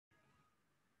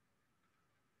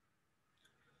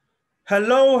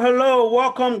Hello, hello,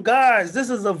 welcome guys. This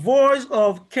is the voice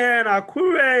of Ken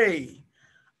Akure.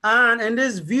 And in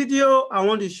this video, I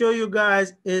want to show you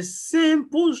guys a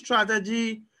simple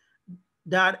strategy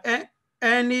that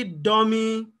any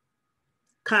dummy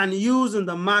can use in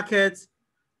the market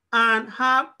and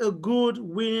have a good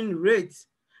winning rate.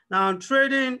 Now,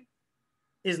 trading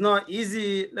is not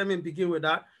easy. Let me begin with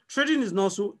that. Trading is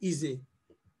not so easy,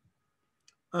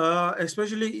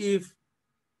 especially if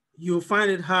you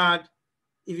find it hard.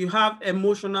 If you have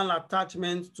emotional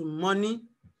attachment to money,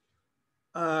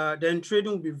 then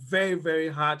trading will be very, very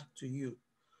hard for you.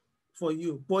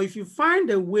 But if you find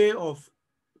a way of,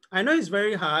 I know it's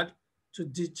very hard to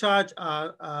discharge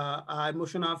our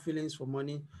emotional feelings for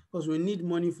money because we need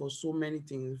money for so many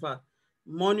things. In fact,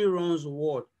 money runs the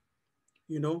world,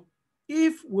 you know.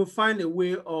 If we find a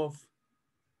way of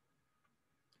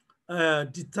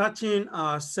detaching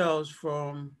ourselves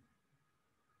from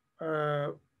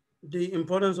the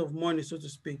importance of money, so to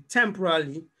speak,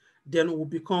 temporarily, then we'll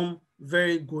become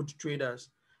very good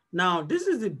traders. Now, this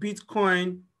is the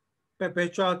Bitcoin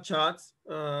perpetual chart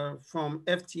from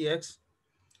FTX.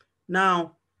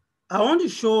 Now, I want to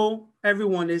show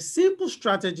everyone a simple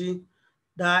strategy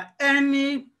that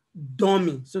any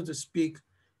dummy, so to speak,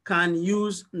 can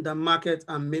use in the market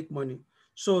and make money.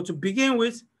 So to begin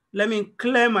with, let me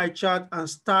clear my chart and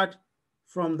start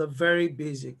from the very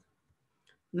basic.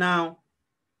 Now,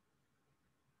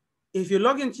 if you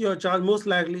log into your chart, most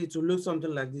likely it will look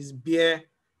something like this: bear,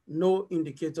 no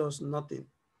indicators, nothing.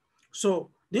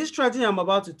 So this strategy I'm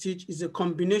about to teach is a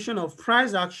combination of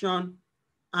price action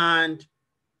and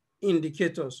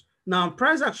indicators. Now,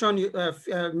 price action,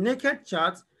 naked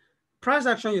chart, price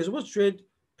action, you're supposed to trade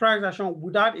price action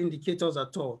without indicators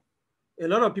at all. A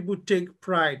lot of people take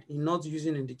pride in not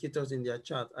using indicators in their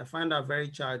chart. I find that very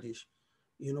childish.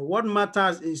 You know, what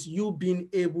matters is you being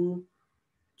able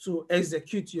to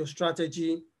execute your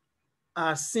strategy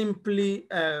as simply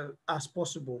as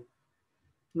possible.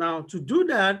 Now, to do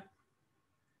that,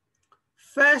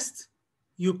 first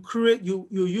you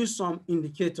use some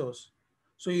indicators.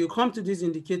 So you come to this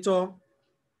indicator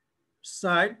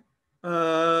side.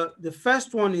 The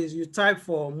first one is you type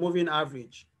for moving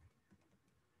average.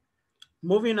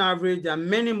 Moving average, there are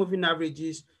many moving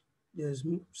averages. There's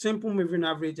simple moving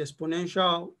average,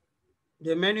 exponential,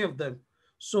 there are many of them.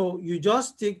 So you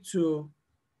just stick to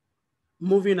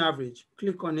moving average,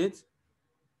 click on it.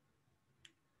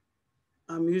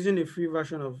 I'm using a free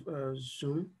version of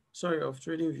Zoom, sorry, of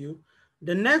TradingView.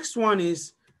 The next one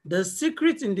is the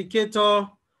secret indicator.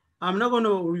 I'm not going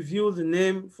to reveal the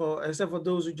name except for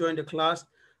those who joined the class,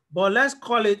 but let's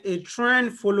call it a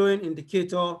trend following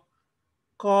indicator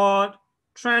called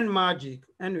Trend Magic.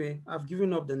 Anyway, I've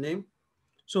given up the name.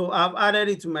 So I've added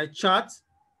it to my chart.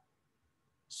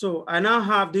 So I now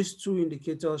have these two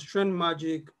indicators, Trend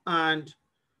Magic and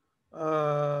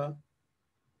my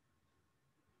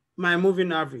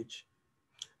moving average.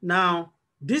 Now,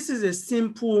 this is a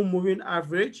simple moving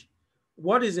average.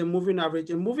 What is a moving average?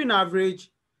 A moving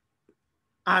average,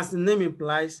 as the name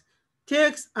implies,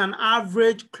 takes an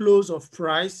average close of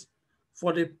price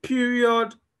for the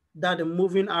period that the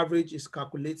moving average is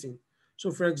calculating.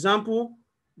 So for example,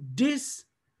 this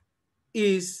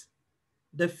is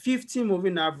the 50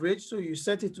 moving average. So you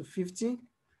set it to 50.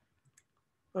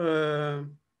 You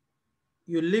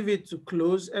leave it to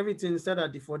close, everything set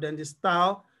at default. Then the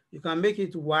style, you can make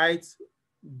it white,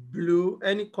 blue,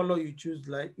 any color you choose,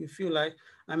 like you feel like.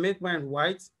 I make mine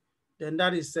white, then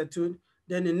that is settled.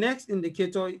 Then the next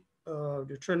indicator,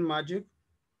 the Trend Magic,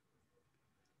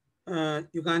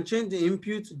 you can change the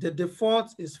input. The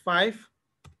default is 5.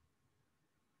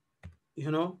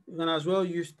 You know, you can as well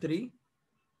use 3,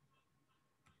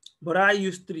 but I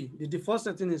use 3. The default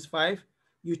setting is 5.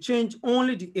 You change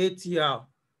only the ATR.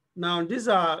 Now, these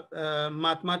are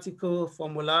mathematical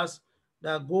formulas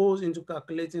that goes into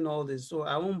calculating all this. So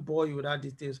I won't bore you with that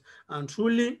details. And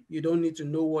truly, you don't need to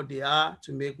know what they are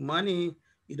to make money.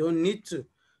 You don't need to.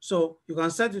 So you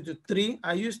can set it to 3.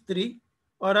 I use 3.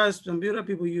 Some other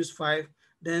people use 5.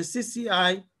 Then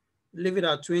CCI, leave it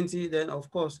at 20. Then of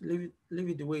course, leave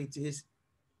it the way it is.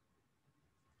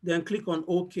 Then click on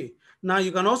OK. Now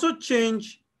you can also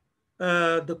change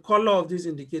the color of this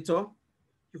indicator.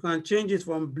 You can change it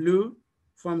from blue,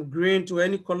 from green to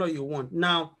any color you want.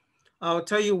 Now, I'll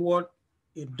tell you what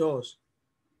it does.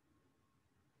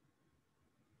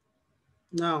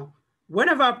 Now,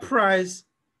 whenever price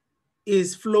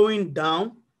is flowing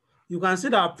down, you can see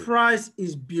that price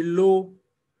is below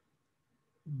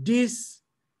this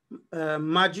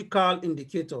magical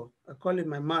indicator. I call it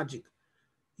my magic,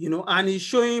 you know, and it's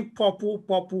showing purple,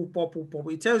 purple, purple,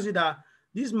 purple. It tells you that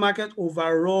this market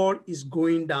overall is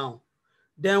going down.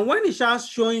 Then when it starts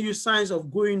showing you signs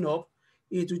of going up,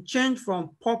 it will change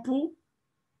from purple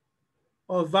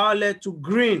or violet to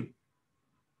green.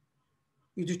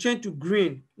 It will change to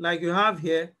green like you have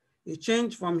here. It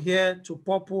changed from here to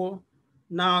purple.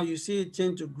 Now you see it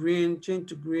change to green, change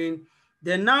to green.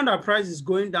 Then now the price is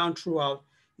going down throughout.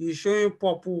 It's showing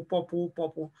purple, purple,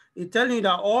 purple. It's telling you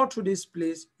that all through this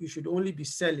place, you should only be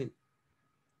selling.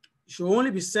 You should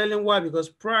only be selling. Why? Because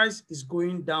price is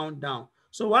going down, down.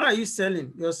 So what are you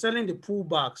selling? You're selling the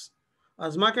pullbacks.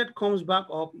 As market comes back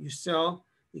up, you sell.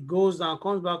 It goes down,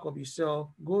 comes back up, you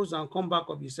sell. Goes down, come back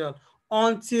up, you sell.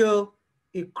 Until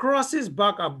it crosses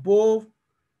back above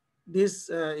this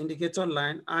indicator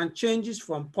line and changes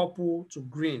from purple to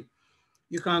green.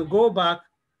 You can go back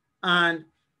and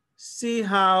see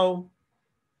how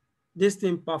this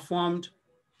thing performed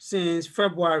since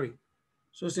February.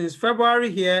 So since February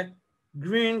here,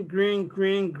 green, green,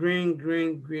 green, green,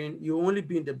 green, green, you only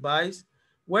be in the buys.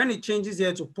 When it changes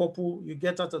here to purple, you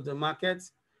get out of the market,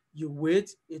 you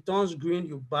wait, it turns green,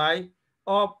 you buy,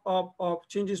 up, up, up,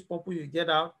 changes purple, you get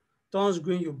out, turns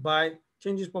green, you buy,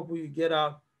 changes purple, you get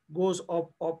out, goes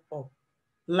up, up, up.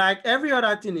 Like every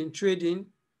other thing in trading,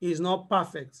 is not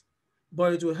perfect,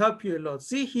 but it will help you a lot.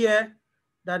 See here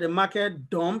that the market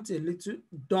dumped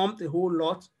a whole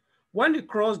lot. When it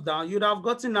crossed down, you'd have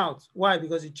gotten out. Why?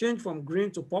 Because it changed from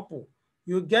green to purple.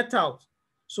 You get out.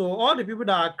 So all the people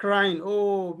that are crying,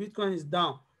 oh, Bitcoin is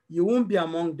down, you won't be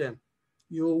among them.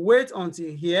 You wait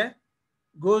until here,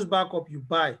 goes back up, you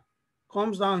buy.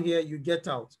 Comes down here, you get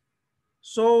out.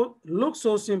 So looks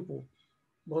so simple,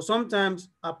 but sometimes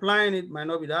applying it might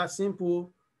not be that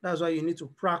simple. That's why you need to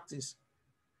practice.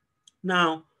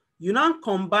 Now, you now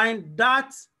combine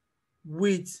that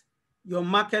with your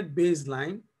market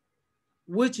baseline,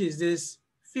 which is this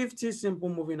 50 simple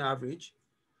moving average.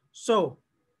 So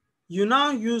you now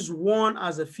use one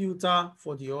as a filter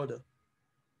for the other.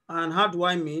 And how do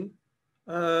I mean?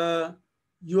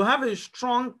 You have a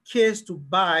strong case to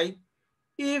buy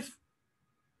if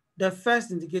the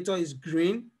first indicator is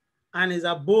green and is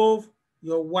above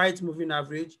your white moving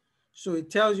average. So it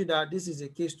tells you that this is a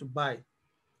case to buy.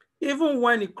 Even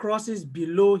when it crosses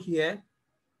below here,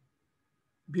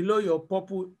 below your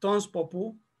purple, turns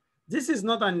purple, this is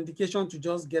not an indication to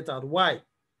just get out. Why?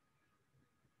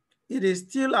 It is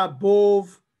still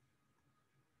above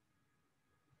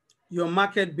your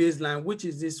market baseline, which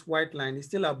is this white line. It's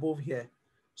still above here.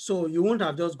 So you won't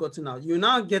have just gotten out. You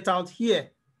now get out here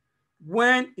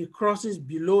when it crosses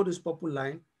below this purple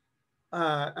line,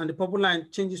 and the purple line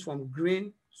changes from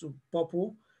green to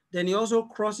purple. Then it also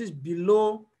crosses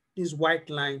below this white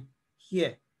line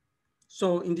here.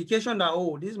 So indication that,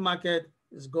 oh, this market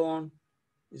is going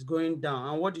down.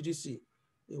 And what did you see?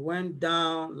 It went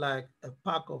down like a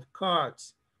pack of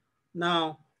cards.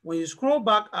 Now, when you scroll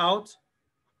back out,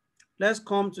 let's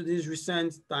come to these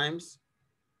recent times.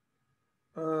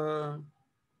 You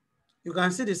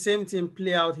can see the same thing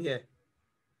play out here.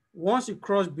 Once you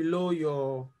cross below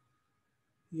your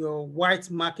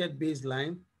white market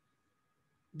baseline,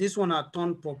 this one had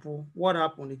turned purple. What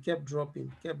happened? It kept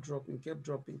dropping, kept dropping, kept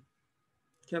dropping,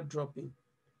 kept dropping.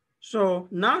 So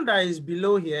now that it's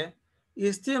below here,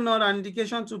 it's still not an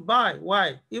indication to buy.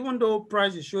 Why? Even though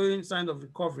price is showing signs of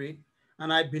recovery,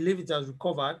 and I believe it has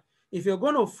recovered, if you're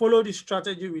going to follow this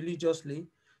strategy religiously,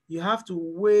 you have to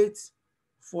wait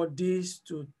for this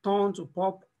to turn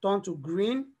to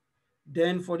green,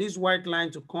 then for this white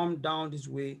line to come down this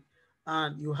way,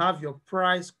 and you have your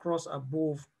price cross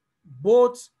above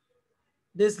both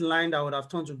this line that would have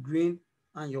turned to green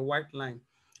and your white line.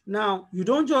 Now, you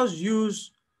don't just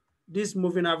use these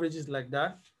moving averages like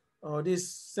that, or this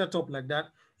setup like that.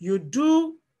 You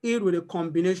do it with a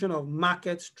combination of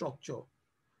market structure.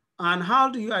 And how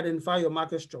do you identify your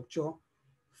market structure?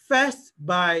 First,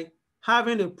 by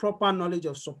having a proper knowledge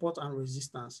of support and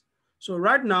resistance. So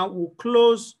right now, we'll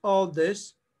close all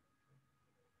this.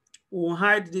 We'll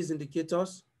hide these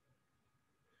indicators.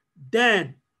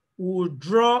 Then we'll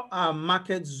draw our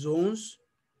market zones,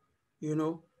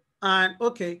 and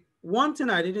okay, one thing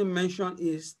I didn't mention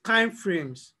is time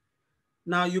frames.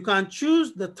 Now you can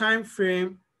choose the time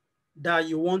frame that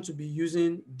you want to be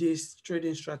using this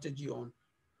trading strategy on.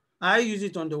 I use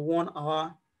it on the 1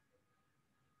 hour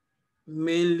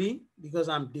mainly because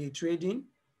I'm day trading.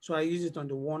 So I use it on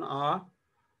the 1 hour.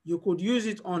 You could use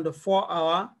it on the 4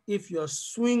 hour if you're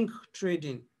swing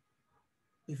trading.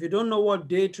 If you don't know what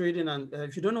day trading and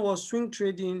if you don't know what swing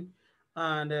trading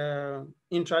and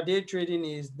intraday trading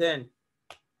is, then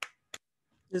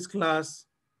this class,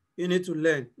 you need to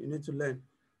learn. You need to learn.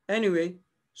 Anyway,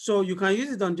 so you can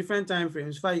use it on different time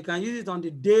frames. In fact, you can use it on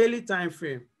the daily time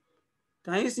frame.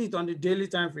 Can you see it on the daily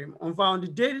time frame? On the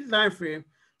daily time frame,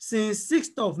 since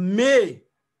 6th of May,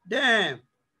 damn,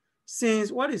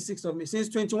 since what is 6th of May? Since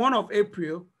 21 of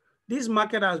April, this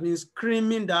market has been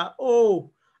screaming that,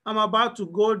 oh, I'm about to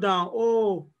go down.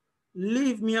 Oh,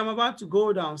 leave me, I'm about to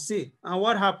go down. See, and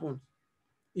what happened?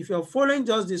 If you're following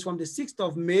just this from the 6th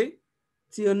of May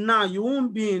till now, you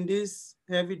won't be in this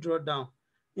heavy drawdown.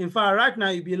 In fact, right now,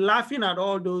 you'll be laughing at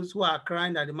all those who are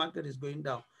crying that the market is going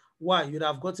down. Why? You'd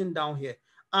have gotten down here.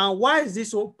 And why is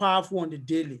this so powerful on the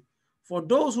daily? For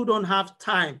those who don't have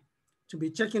time to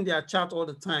be checking their chart all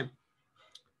the time,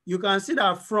 you can see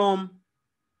that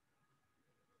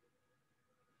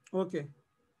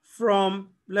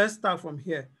let's start from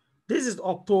here. This is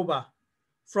October.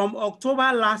 From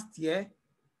October last year,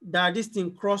 that this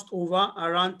thing crossed over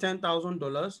around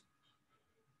 $10,000.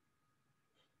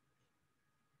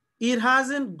 It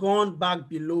hasn't gone back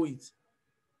below it.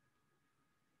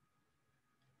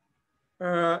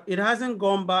 It hasn't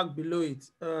gone back below it.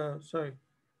 Sorry.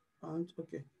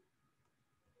 Okay.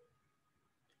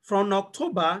 From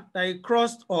October that it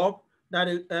crossed up,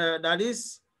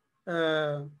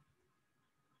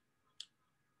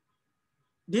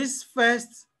 this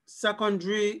first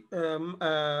secondary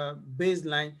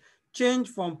baseline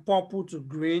changed from purple to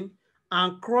green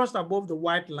and crossed above the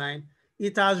white line.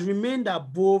 It has remained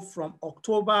above from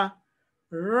October,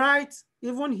 right?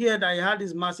 Even here that it had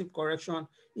this massive correction,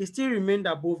 it still remained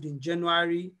above in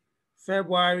January,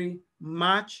 February,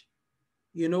 March.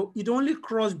 You know, it only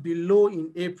crossed below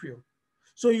in April.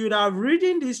 So you'd have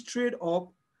ridden this trade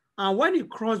up, and when it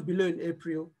crossed below in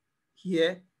April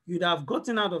here, you'd have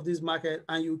gotten out of this market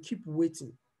and you keep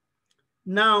waiting.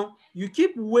 Now, you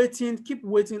keep waiting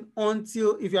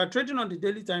until, if you are trading on the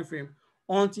daily time frame,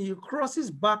 until it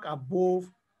crosses back above,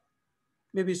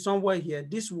 maybe somewhere here,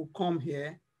 this will come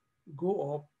here,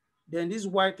 go up, then this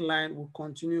white line will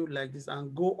continue like this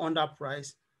and go under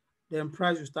price, then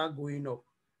price will start going up.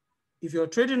 If you're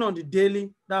trading on the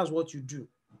daily, that's what you do.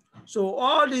 So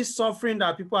all this suffering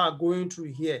that people are going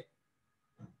through here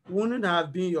wouldn't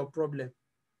have been your problem.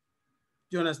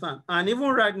 Do you understand? And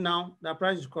even right now, the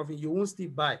price is covering, you won't still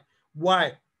buy.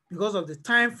 Why? Because of the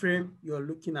time frame you're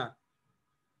looking at.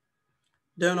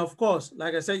 Then, of course,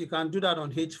 like I said, you can do that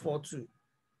on H4 too.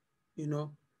 You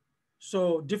know,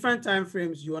 so different time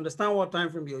frames, you understand what time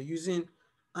frame you're using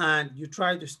and you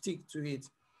try to stick to it.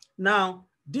 Now,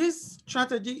 this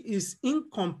strategy is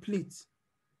incomplete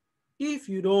if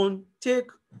you don't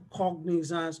take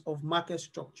cognizance of market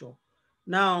structure.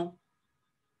 Now,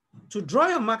 to draw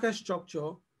your market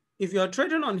structure, if you're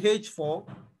trading on H4,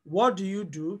 what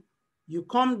do? You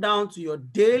come down to your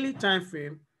daily time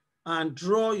frame and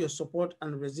draw your support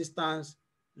and resistance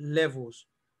levels.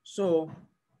 So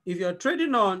if you're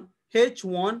trading on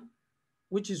H1,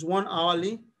 which is 1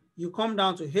 hourly, you come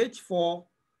down to H4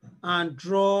 and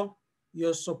draw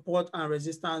your support and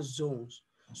resistance zones.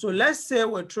 So let's say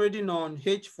we're trading on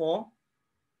H4.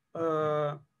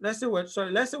 Let's say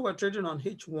we're trading on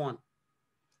H1.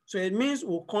 So it means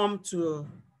we'll come to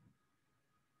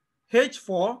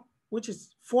H4, which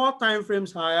is 4 time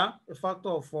frames higher, a factor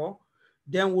of 4.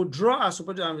 Then we'll draw our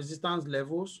support and resistance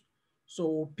levels. So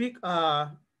we'll pick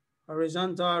a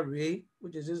horizontal ray,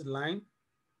 which is this line.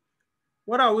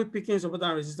 What are we picking support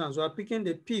and resistance? We are picking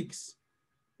the peaks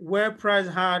where price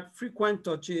had frequent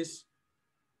touches.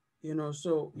 You know,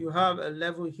 so you have a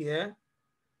level here,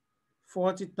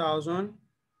 40,000.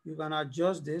 You can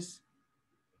adjust this.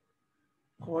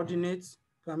 Coordinates,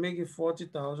 can make it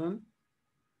 40,000.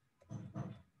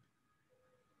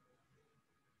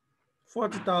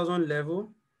 40,000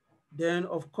 level. Then,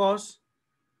 of course,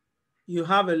 you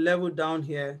have a level down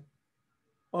here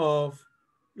of,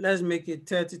 let's make it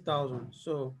 30,000.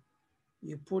 So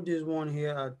you put this one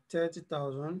here at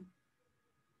 30,000.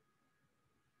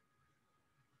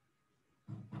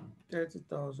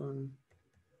 30,000.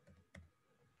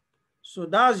 So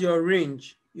that's your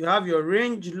range. You have your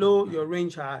range low, your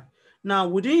range high. Now,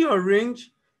 within your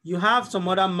range, you have some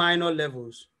other minor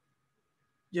levels.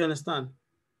 Do you understand?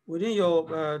 Within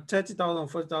your 30,000,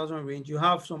 40,000 range, you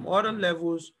have some other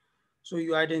levels. So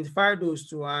you identify those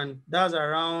two, and that's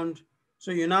around.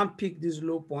 So you now pick these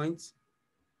low points.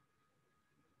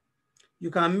 You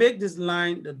can make this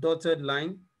line the dotted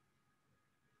line.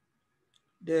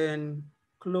 Then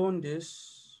clone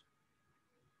this.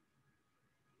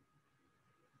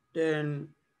 Then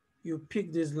you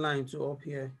pick this line to up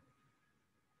here.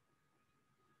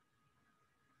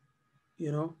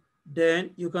 You know,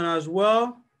 then you can as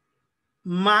well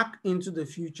mark into the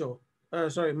future.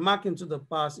 Mark into the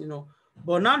past, you know.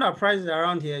 But now that price is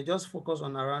around here, just focus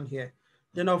on around here.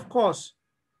 Then of course,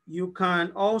 you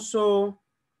can also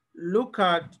look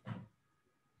at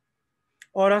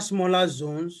other smaller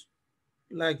zones,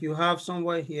 like you have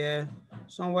somewhere here,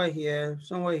 somewhere here,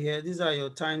 somewhere here. These are your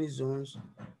tiny zones.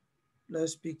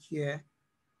 Let's pick here.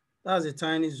 That's a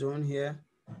tiny zone here,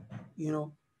 you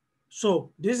know.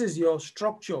 So this is your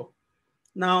structure.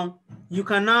 Now you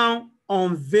can now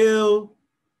unveil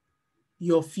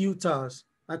your filters.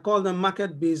 I call them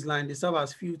market baseline. They serve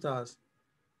as filters.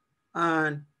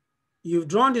 And you've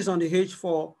drawn this on the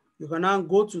H4. You can now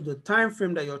go to the time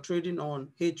frame that you're trading on,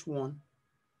 H1.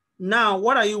 Now,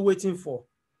 what are you waiting for?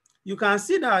 You can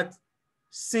see that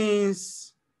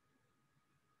since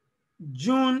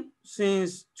June,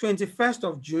 since 21st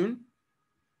of June,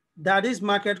 that this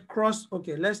market crossed.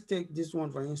 Okay, let's take this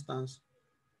one for instance.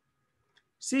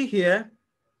 See here,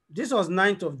 this was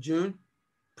 9th of June.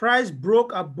 Price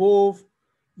broke above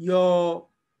your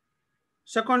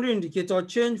secondary indicator,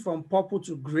 change from purple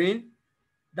to green.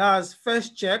 That's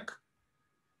first check.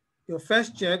 Your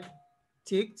first check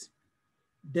ticked.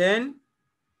 Then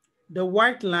the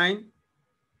white line,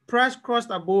 price crossed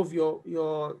above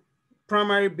your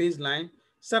primary baseline.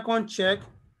 Second check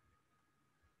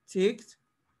ticked.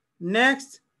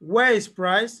 Next, where is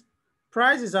price?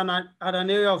 Price is at an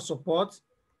area of support.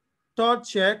 Third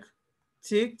check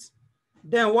ticked.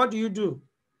 Then what do?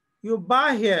 You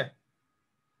buy here.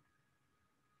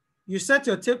 You set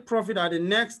your take profit at the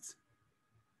next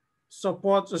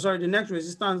support, sorry, the next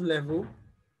resistance level,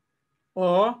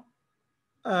 or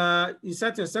you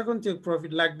set your second take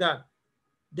profit like that.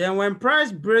 Then when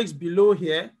price breaks below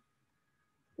here,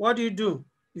 what do?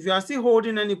 If you are still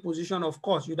holding any position, of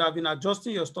course, you'd have been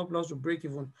adjusting your stop loss to break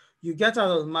even. You get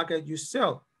out of the market, you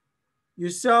sell. You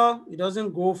sell, it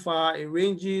doesn't go far, it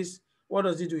ranges. What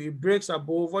does it do? It breaks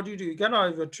above. What do? You get out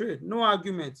of your trade. No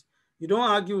argument. You don't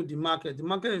argue with the market. The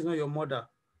market is not your mother.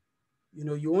 You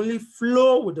know, you only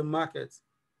flow with the market.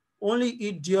 Only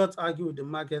idiots argue with the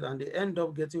market and they end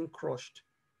up getting crushed.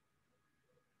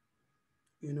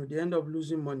 You know, they end up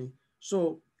losing money.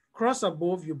 So cross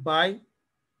above, you buy.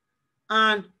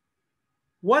 And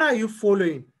what are you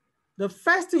following? The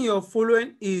first thing you're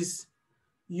following is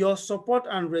your support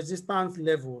and resistance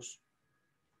levels.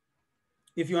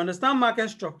 If you understand market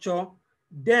structure,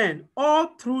 then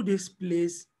all through this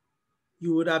place,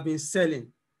 you would have been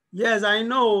selling. Yes, I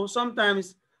know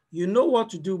sometimes you know what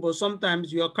to do, but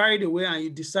sometimes you are carried away and you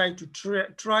decide to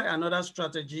try another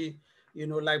strategy, you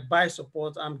know, like buy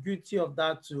support. I'm guilty of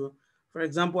that too. For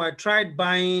example, I tried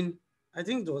buying, I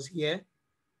think it was here.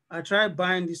 I tried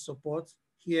buying this support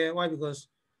here. Why? Because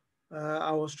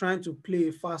I was trying to play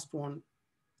a fast one.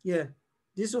 Yeah,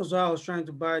 this was what I was trying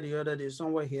to buy the other day,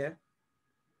 somewhere here.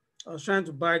 I was trying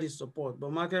to buy this support,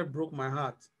 but market broke my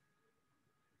heart.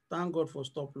 Thank God for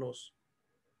stop loss.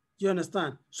 Do you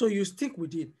understand? So you stick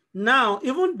with it. Now,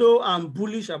 even though I'm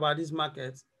bullish about this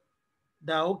market,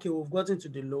 that okay, we've gotten to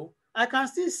the low, I can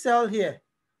still sell here.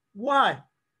 Why?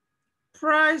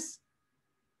 Price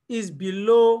is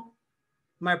below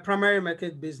my primary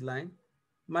market baseline.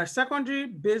 My secondary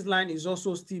baseline is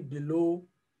also still below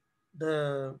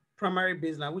the primary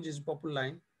baseline, which is purple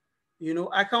line. You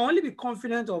know, I can only be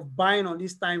confident of buying on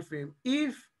this time frame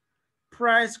if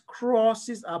price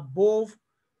crosses above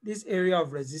this area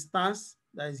of resistance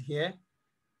that is here,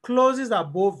 closes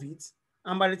above it,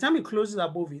 and by the time it closes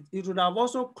above it, it would have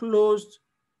also closed.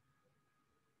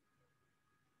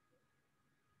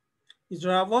 It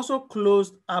would have also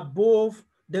closed above,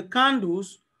 the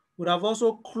candles would have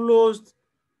also closed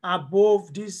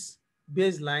above this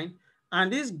baseline,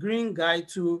 and this green guy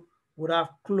too would have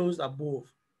closed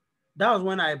above. That was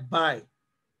when I buy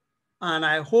and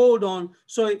I hold on.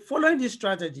 So following this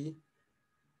strategy,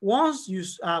 once you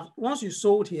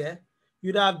sold here,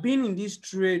 you'd have been in this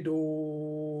trade,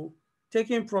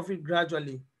 taking profit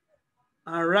gradually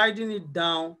and riding it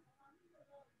down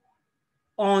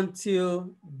until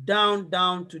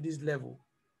down to this level.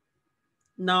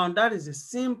 Now that is a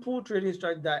simple trading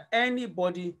strategy that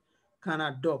anybody can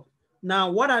adopt. Now,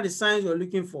 what are the signs you're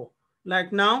looking for?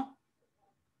 Like now,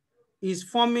 is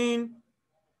forming,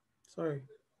 sorry,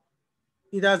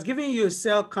 it has given you a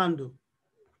sell candle.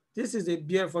 This is a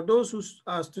bear, for those who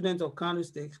are students of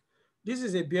candlesticks, this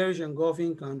is a bearish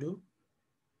engulfing candle.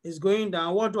 It's going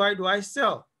down. What do? I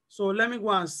sell. So let me go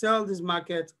and sell this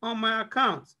market on my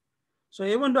account. So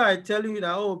even though I tell you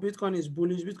that, oh, Bitcoin is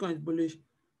bullish,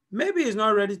 maybe it's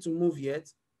not ready to move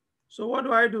yet. So what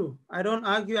do? I don't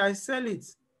argue, I sell it.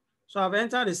 So I've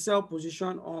entered a sell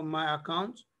position on my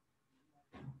account.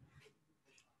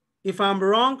 If I'm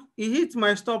wrong, it hits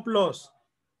my stop loss.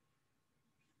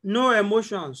 No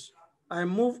emotions. I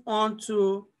move on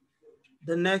to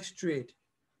the next trade.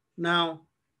 Now,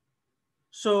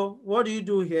 so what do you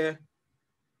do here?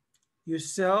 You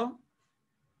sell.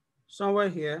 somewhere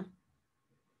here.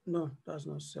 No, that's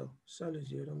not sell. Sell is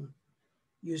the other one.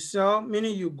 You sell,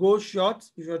 meaning you go short.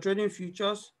 If you're trading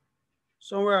futures,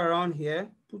 somewhere around here,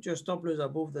 put your stop loss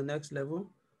above the next level.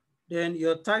 Then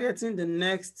you're targeting the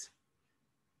next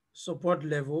support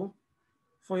level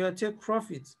for your take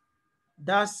profit.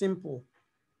 That's simple.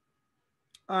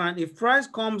 And if price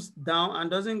comes down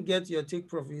and doesn't get your take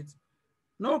profit,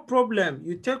 no problem.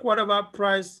 You take whatever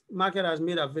price market has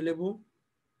made available,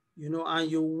 and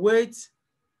you wait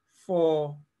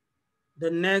for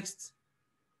the next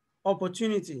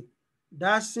opportunity.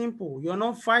 That's simple. You're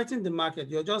not fighting the market.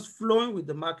 You're just flowing with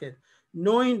the market,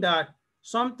 knowing that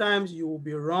sometimes you will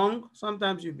be wrong,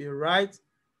 sometimes you'll be right,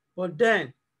 but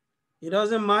then it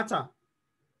doesn't matter.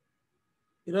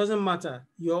 It doesn't matter.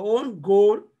 Your own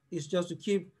goal is just to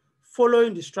keep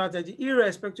following the strategy,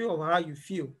 irrespective of how you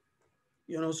feel.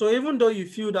 So even though you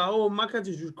feel that, oh, market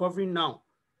is recovering now,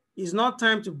 it's not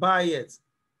time to buy yet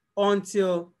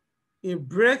until it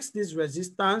breaks this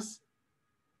resistance.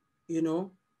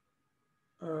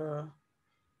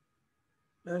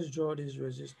 Let's draw this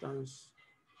resistance.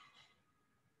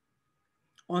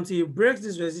 Until it breaks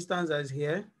this resistance that is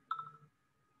here.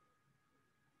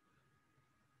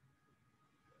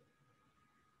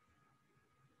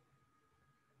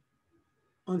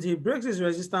 Until it breaks this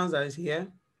resistance that is here,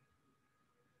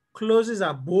 closes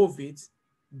above it,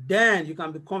 then you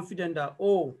can be confident that,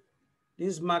 oh,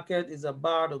 this market is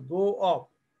about to go up.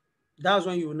 That's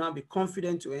when you will now be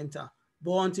confident to enter.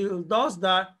 But until it does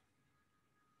that,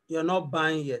 you're not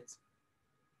buying yet.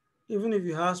 Even if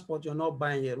you have spot, you're not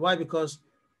buying yet. Why? Because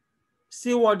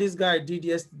see what this guy did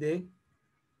yesterday.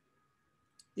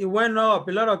 It went up.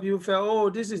 A lot of people felt, oh,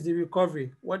 this is the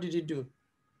recovery. What did he do?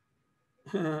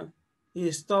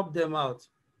 He stopped them out.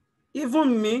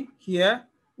 Even me here,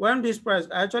 when this price,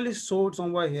 I actually sold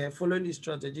somewhere here following this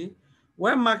strategy.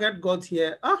 When market got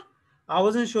here, I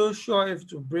wasn't so sure if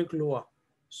to break lower.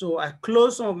 So I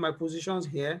closed some of my positions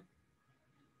here.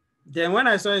 Then when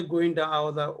I saw it going down, I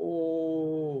was like,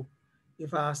 oh,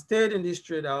 if I had stayed in this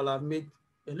trade, I would have made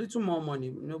a little more money,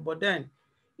 but then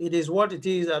it is what it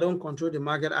is. I don't control the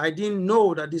market. I didn't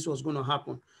know that this was going to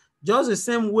happen. Just the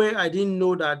same way I didn't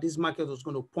know that this market was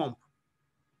going to pump.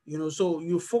 So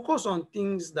you focus on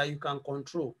things that you can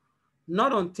control,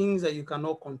 not on things that you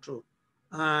cannot control.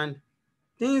 And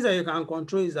things that you can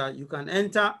control is that you can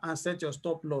enter and set your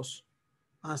stop loss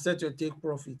and set your take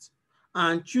profit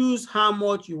and choose how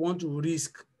much you want to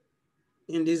risk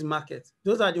in this market.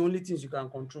 Those are the only things you can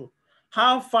control.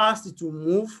 How fast it will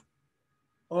move,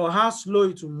 or how slow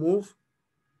it will move,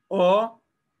 or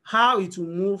how it will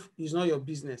move is not your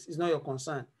business. It's not your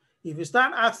concern. If you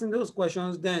start asking those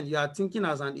questions, then you are thinking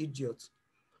as an idiot.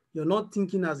 You're not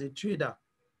thinking as a trader.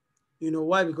 You know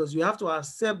why? Because you have to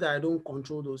accept that I don't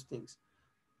control those things.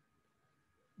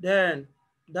 Then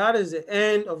that is the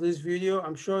end of this video.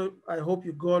 I hope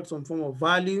you got some form of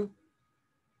value.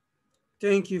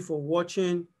 Thank you for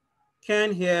watching.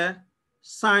 Ken here,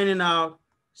 signing out.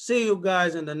 See you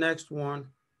guys in the next one.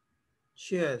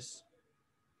 Cheers.